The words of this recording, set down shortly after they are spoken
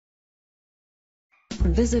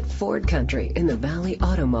Visit Ford Country in the Valley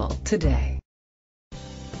Auto Mall today.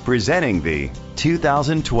 Presenting the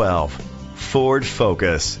 2012 Ford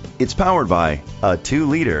Focus. It's powered by a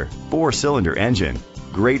 2-liter 4-cylinder engine.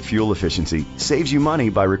 Great fuel efficiency saves you money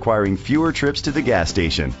by requiring fewer trips to the gas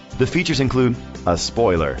station. The features include a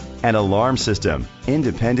spoiler, an alarm system,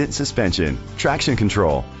 independent suspension, traction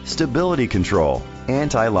control, stability control,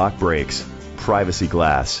 anti-lock brakes, privacy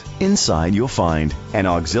glass. Inside you'll find an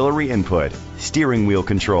auxiliary input, steering wheel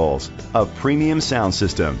controls, a premium sound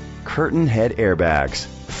system, curtain head airbags,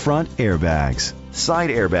 front airbags,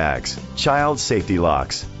 side airbags, child safety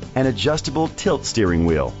locks, an adjustable tilt steering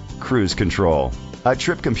wheel, cruise control, a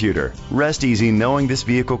trip computer. Rest easy knowing this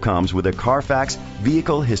vehicle comes with a Carfax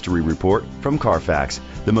Vehicle History Report from Carfax,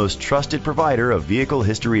 the most trusted provider of vehicle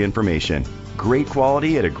history information. Great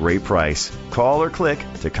quality at a great price. Call or click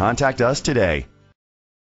to contact us today.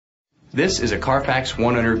 This is a Carfax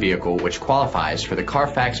One-Owner vehicle which qualifies for the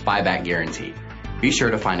Carfax Buyback Guarantee. Be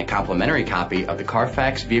sure to find a complimentary copy of the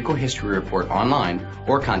Carfax Vehicle History Report online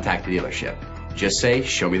or contact the dealership. Just say,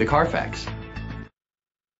 "Show me the Carfax."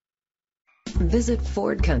 Visit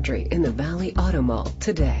Ford Country in the Valley Auto Mall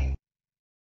today.